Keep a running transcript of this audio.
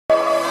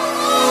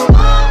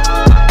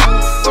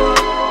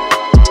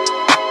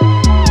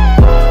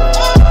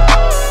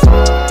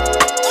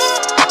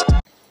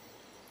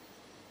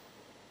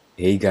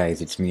Hey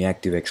guys, it's me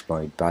Active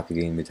Exploit back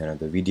again with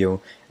another video,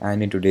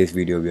 and in today's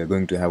video we are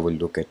going to have a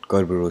look at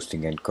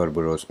Kerberoasting and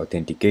Kerberos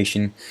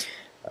Authentication.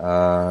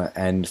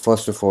 And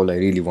first of all, I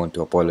really want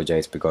to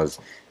apologize because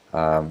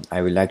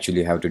I will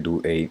actually have to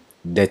do a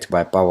death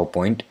by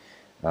PowerPoint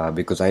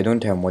because I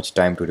don't have much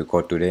time to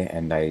record today,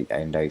 and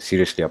I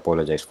seriously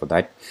apologize for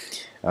that.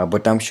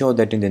 But I'm sure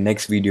that in the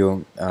next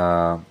video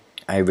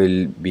I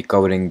will be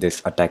covering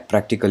this attack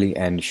practically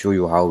and show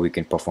you how we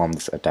can perform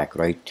this attack,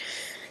 right?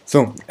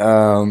 So,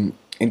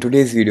 in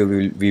today's video,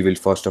 we will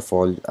first of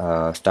all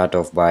start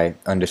off by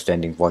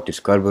understanding what is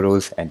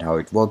Kerberos and how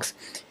it works,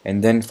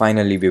 and then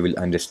finally we will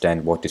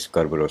understand what is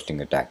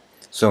Kerberoasting attack.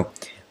 So,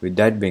 with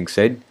that being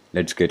said,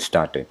 let's get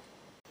started.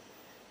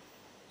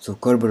 So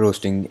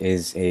Kerberoasting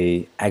is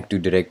a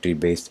Active Directory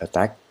based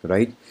attack,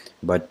 right?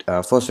 But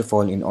first of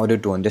all, in order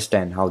to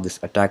understand how this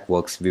attack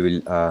works, we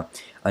will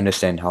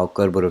understand how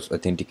Kerberos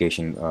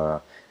authentication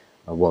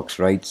works,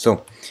 right?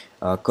 So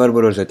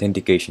Kerberos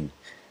authentication.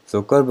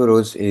 So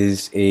Kerberos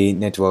is a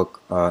network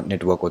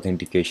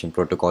authentication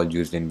protocol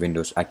used in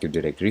Windows Active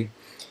Directory.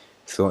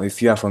 So if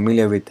you are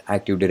familiar with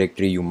Active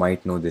Directory, you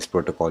might know this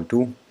protocol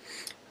too.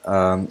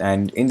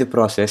 And in the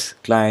process,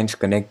 clients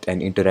connect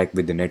and interact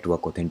with the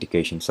network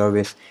authentication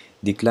service.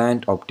 The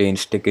client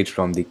obtains tickets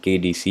from the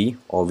KDC,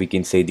 or we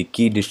can say the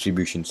key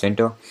distribution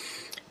center.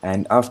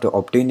 And after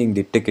obtaining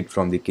the ticket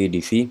from the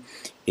KDC,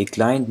 a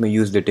client may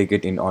use the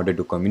ticket in order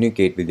to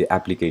communicate with the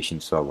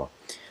application server.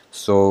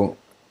 So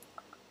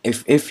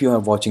if you are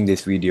watching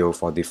this video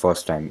for the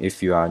first time,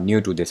 if you are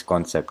new to this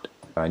concept,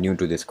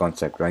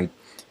 right?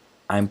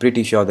 I'm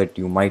pretty sure that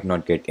you might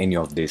not get any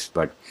of this,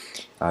 but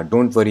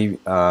don't worry,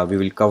 we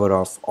will cover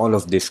off all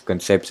of these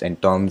concepts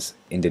and terms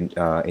in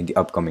the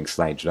upcoming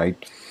slides,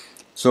 right?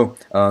 So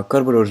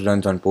Kerberos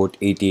runs on port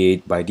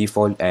 88 by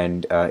default,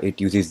 and it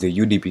uses the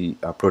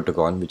UDP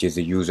protocol, which is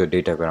the user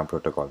datagram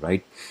protocol,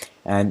 right?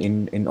 And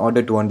in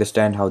order to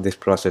understand how this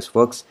process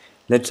works,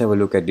 let's have a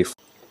look at the.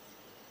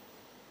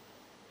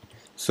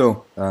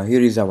 So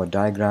here is our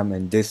diagram,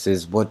 and this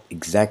is what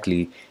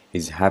exactly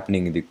is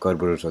happening in the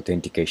Kerberos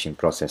authentication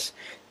process.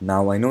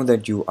 Now I know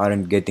that you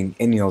aren't getting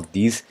any of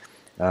these,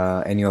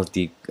 any of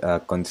the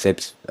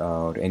concepts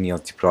or any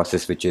of the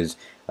process which is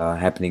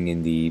happening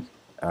in the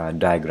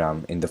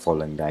diagram, in the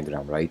following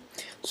diagram, right?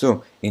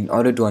 So in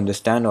order to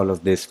understand all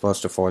of this,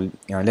 first of all,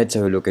 let's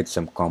have a look at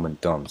some common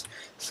terms.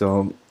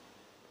 So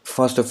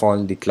first of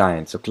all, the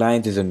client. So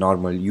client is a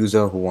normal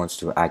user who wants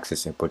to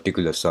access a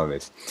particular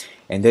service.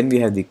 And then we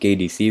have the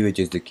KDC, which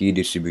is the key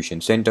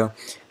distribution center.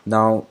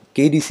 Now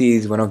KDC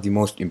is one of the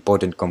most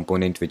important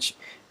component which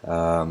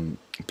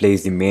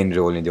plays the main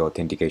role in the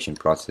authentication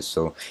process.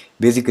 So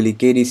basically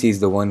KDC is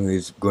the one who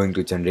is going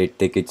to generate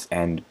tickets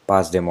and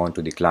pass them on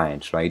to the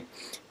clients, right?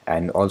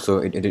 And also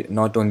it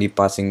not only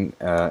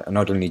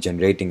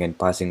generating and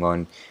passing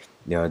on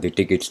the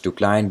tickets to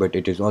client, but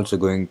it is also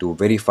going to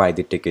verify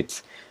the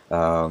tickets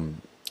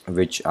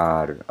which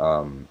are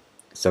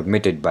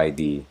submitted by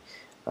the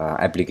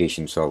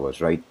application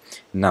servers, right?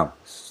 Now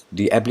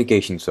the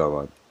application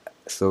server.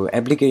 So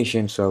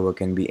application server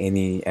can be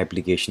any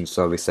application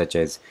service such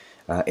as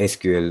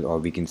SQL, or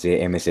we can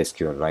say MS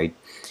SQL, right?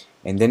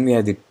 And then we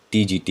have the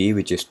TGT,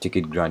 which is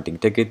ticket granting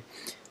ticket.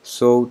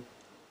 So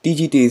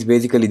TGT is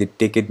basically the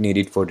ticket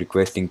needed for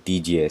requesting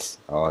TGS,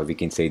 or we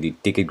can say the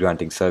ticket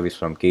granting service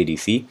from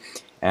KDC,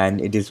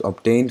 and it is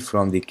obtained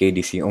from the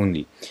KDC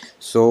only.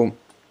 So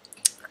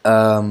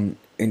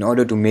in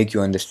order to make you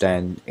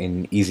understand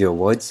in easier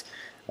words,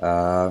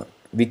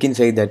 we can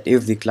say that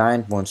if the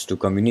client wants to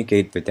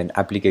communicate with an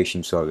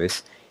application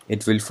service,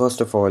 it will first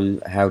of all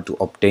have to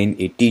obtain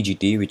a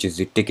TGT, which is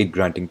the ticket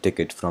granting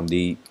ticket from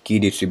the key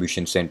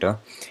distribution center.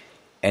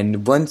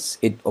 And once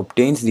it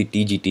obtains the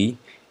TGT,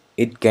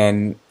 it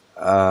can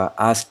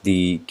ask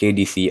the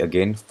KDC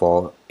again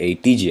for a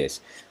TGS.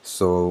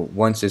 So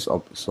once it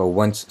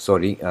obtains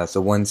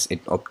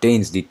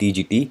the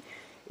TGT,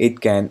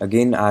 it can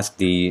again ask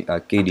the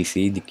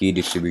KDC, the key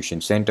distribution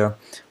center,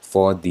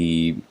 for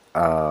the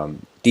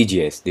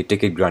TGS, the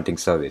ticket granting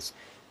service.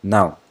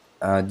 Now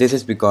this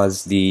is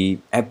because the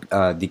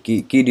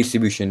key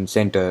distribution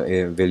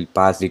center will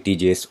pass the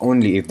TGS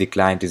only if the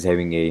client is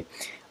having a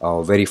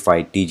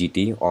verified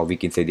TGT, or we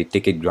can say the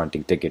ticket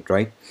granting ticket,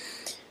 right?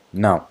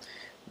 Now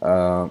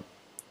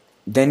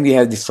then we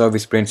have the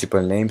service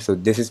principal name. So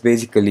this is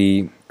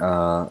basically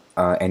an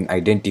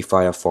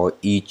identifier for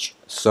each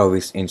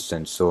service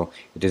instance. So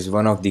it is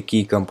one of the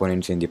key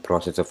components in the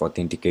process of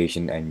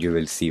authentication, and you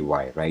will see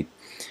why, right?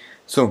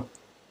 So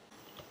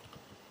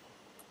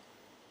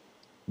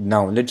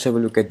now let's have a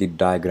look at the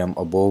diagram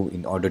above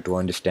in order to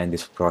understand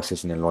this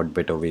process in a lot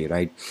better way,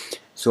 right?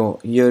 So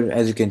here,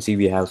 as you can see,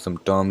 we have some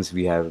terms.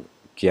 We have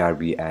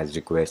KRB as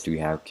request, we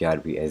have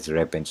KRB as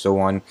rep, and so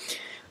on.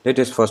 Let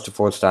us first of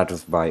all start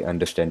off by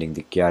understanding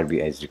the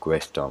KRB as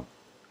request term.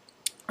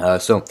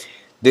 So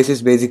this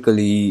is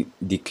basically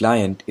the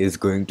client is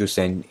going to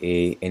send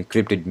a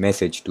encrypted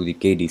message to the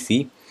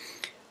KDC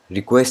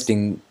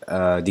requesting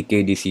the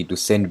KDC to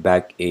send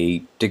back a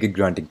ticket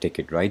granting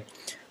ticket, right?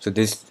 So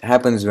this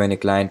happens when a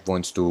client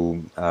wants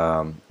to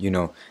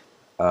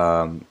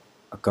um,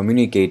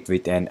 communicate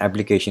with an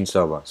application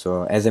server.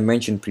 So as I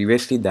mentioned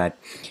previously that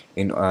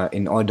in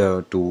order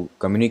to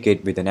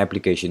communicate with an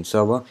application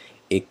server,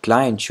 a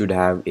client should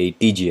have a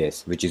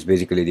TGS, which is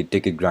basically the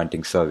ticket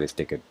granting service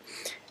ticket.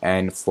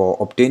 And for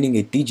obtaining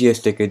a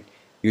TGS ticket,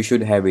 you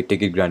should have a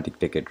ticket granting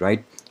ticket,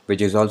 right?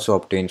 Which is also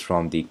obtained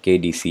from the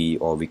KDC,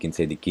 or we can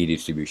say the key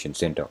distribution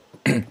center.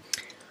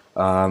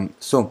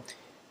 So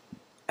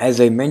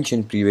as I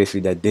mentioned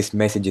previously that this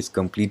message is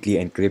completely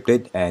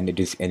encrypted, and it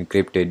is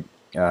encrypted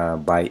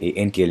by a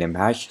NTLM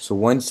hash. So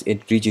once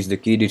it reaches the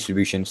key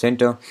distribution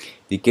center,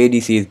 the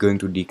KDC is going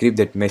to decrypt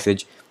that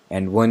message,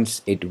 and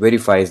once it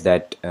verifies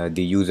that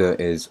the user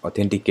is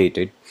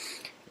authenticated,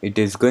 it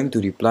is going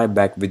to reply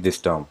back with this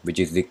term, which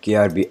is the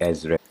KRB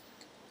as rep.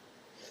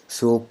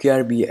 So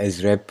KRB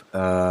as rep,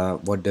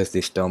 what does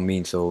this term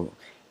mean? So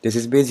this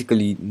is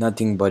basically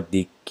nothing but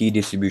the key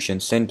distribution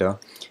center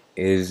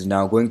is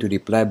now going to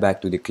reply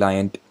back to the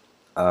client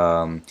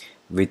um,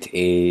 with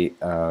a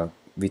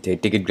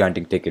ticket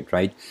granting ticket,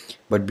 right?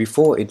 But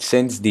before it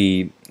sends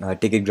the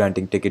ticket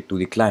granting ticket to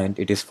the client,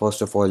 it is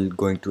first of all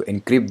going to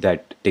encrypt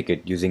that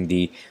ticket using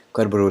the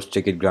Kerberos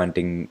ticket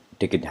granting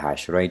ticket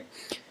hash, right?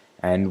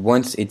 And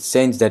once it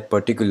sends that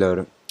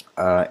particular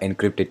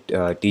encrypted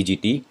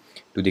TGT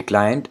to the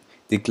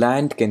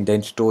client can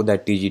then store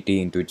that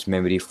TGT into its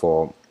memory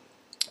for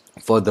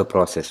further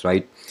process,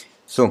 right?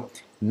 So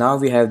now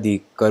we have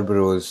the the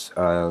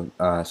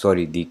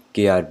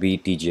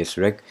KRB TGS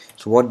rec.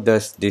 So what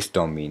does this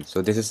term mean?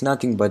 So this is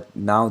nothing but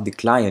now the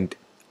client,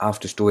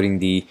 after storing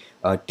the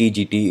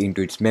TGT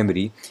into its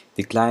memory,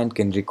 the client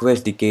can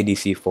request the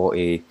KDC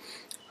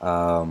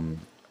um,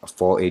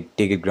 for a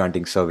ticket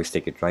granting service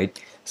ticket, right?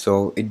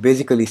 So it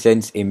basically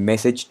sends a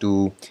message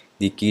to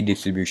the key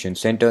distribution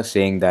center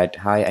saying that,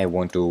 hi, I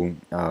want to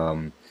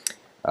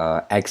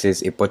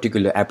access a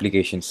particular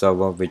application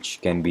server, which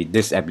can be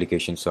this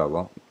application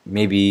server,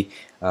 maybe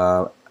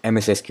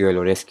MS SQL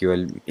or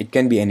SQL, it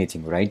can be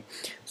anything, right?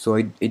 So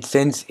it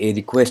sends a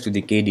request to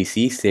the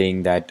KDC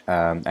saying that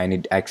I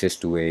need access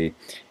to a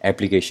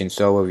application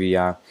server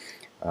via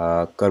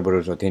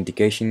Kerberos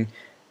Authentication,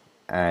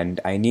 and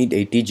I need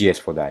a TGS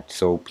for that.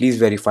 So please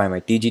verify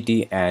my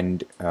TGT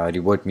and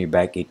revert me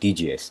back a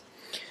TGS.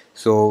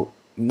 So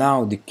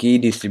now the key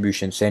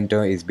distribution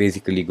center is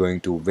basically going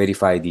to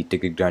verify the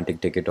ticket granting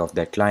ticket of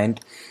that client,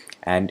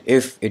 and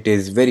if it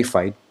is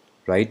verified,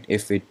 right,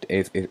 if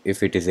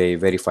it is a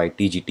verified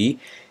TGT,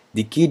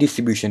 the key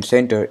distribution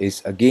center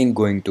is again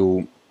going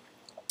to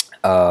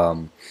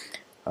um,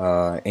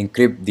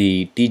 encrypt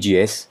the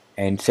TGS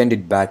and send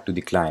it back to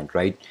the client,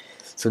 right?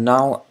 So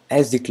now,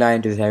 as the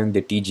client is having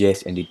the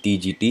TGS and the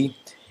TGT,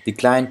 the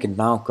client can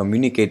now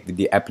communicate with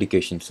the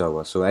application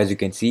server. So as you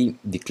can see,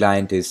 the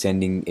client is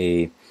sending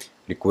a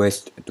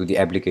request to the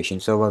application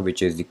server,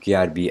 which is the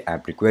KRB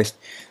app request.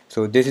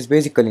 So this is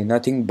basically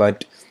nothing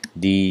but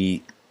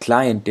the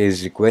client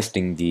is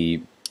requesting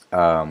the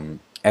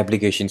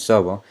application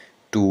server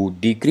to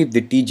decrypt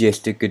the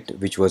TGS ticket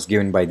which was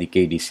given by the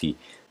KDC.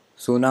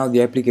 So now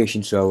the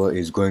application server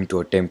is going to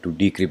attempt to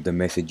decrypt the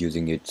message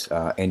using its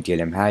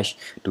NTLM hash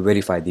to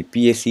verify the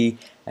PAC,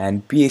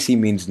 and PAC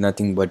means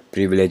nothing but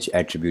privilege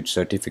attribute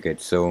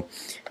certificate. So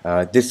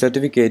this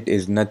certificate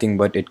is nothing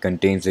but it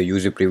contains the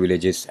user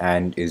privileges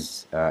and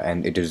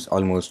it is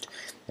almost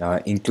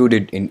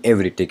included in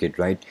every ticket,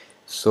 right?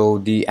 So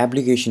the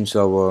application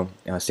server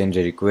sends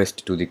a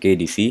request to the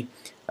KDC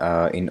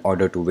in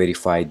order to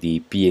verify the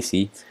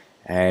PAC,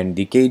 and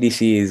the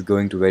KDC is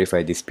going to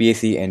verify this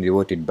PAC and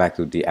revert it back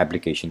to the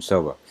application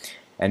server.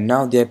 And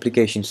now the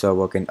application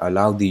server can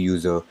allow the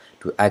user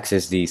to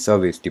access the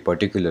service, the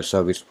particular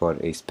service, for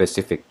a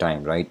specific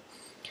time, right?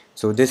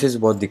 So this is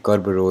what the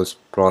Kerberos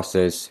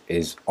process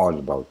is all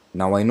about.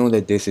 Now I know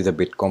that this is a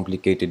bit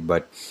complicated,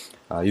 but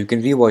you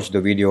can rewatch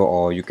the video,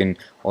 or you can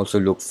also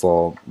look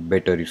for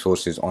better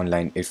resources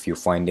online if you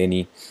find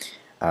any.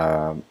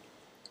 Um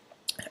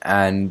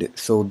and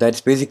so that's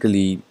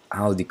basically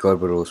how the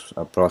Kerberos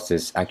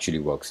process actually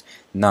works.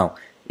 Now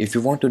if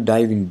you want to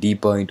dive in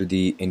deeper into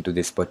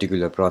this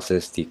particular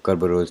process, the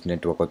Kerberos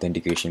network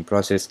authentication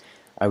process,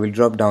 I will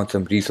drop down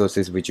some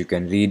resources which you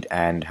can read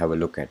and have a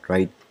look at,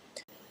 right?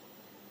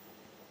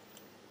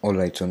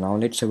 Alright, so now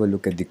let's have a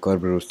look at the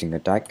Kerberoasting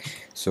attack.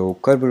 So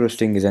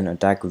Kerberoasting is an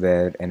attack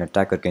where an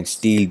attacker can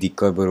steal the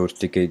Kerberos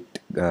ticket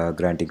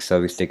granting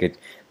service ticket,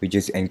 which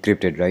is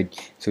encrypted,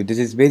 right? So this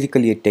is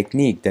basically a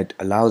technique that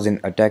allows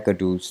an attacker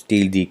to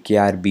steal the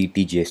KRB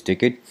TGS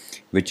ticket,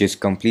 which is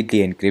completely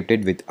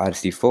encrypted with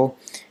RC4,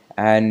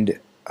 and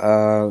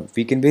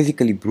we can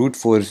basically brute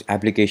force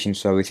application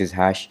services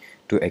hash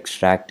to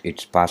extract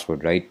its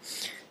password, right?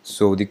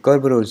 So the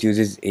Kerberos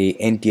uses a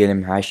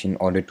NTLM hash in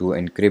order to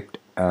encrypt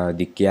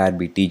the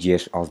KRB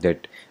TGS of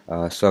that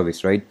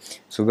service, right?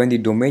 So when the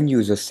domain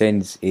user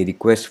sends a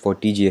request for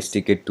TGS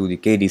ticket to the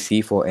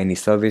KDC for any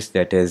service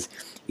that has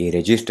a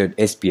registered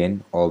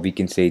SPN, or we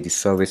can say the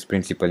service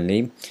principal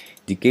name,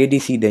 the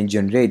KDC then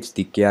generates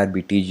the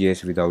KRB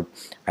TGS without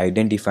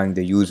identifying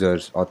the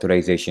user's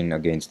authorization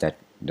against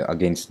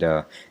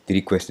the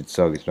requested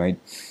service, right?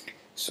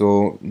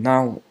 So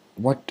now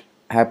what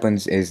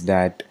happens is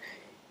that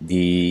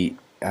the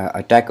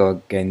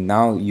attacker can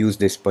now use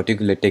this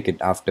particular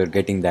ticket after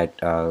getting that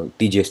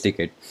TGS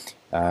ticket.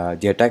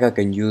 The attacker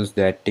can use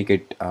that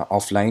ticket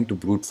offline to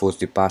brute force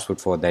the password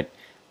for that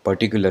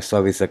particular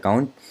service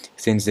account,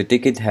 since the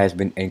ticket has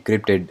been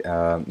encrypted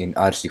in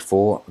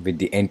RC4 with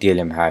the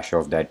NTLM hash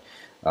of that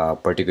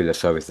particular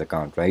service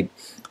account, right?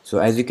 So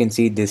as you can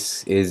see,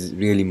 this is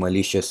really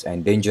malicious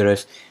and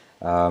dangerous.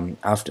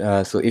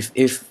 So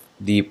if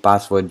the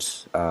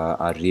passwords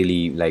are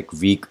really like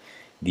weak,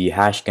 the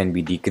hash can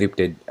be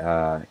decrypted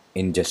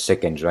in just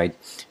seconds, right?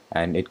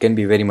 And it can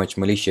be very much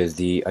malicious.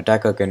 The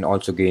attacker can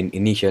also gain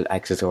initial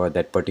access over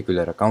that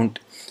particular account,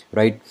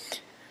 right?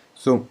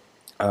 So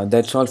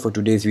that's all for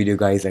today's video,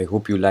 guys. I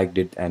hope you liked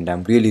it, and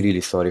I'm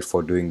really sorry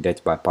for doing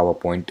that by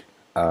PowerPoint.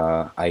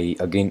 I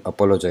again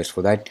apologize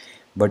for that,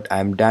 but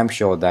I'm damn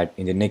sure that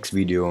in the next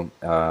video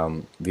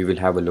we will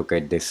have a look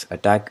at this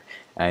attack,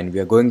 and we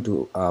are going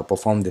to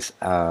perform this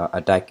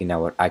attack in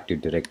our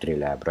Active Directory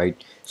lab,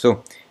 right?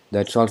 So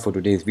that's all for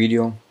today's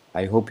video.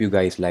 I hope you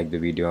guys liked the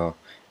video,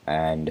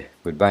 and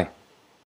goodbye.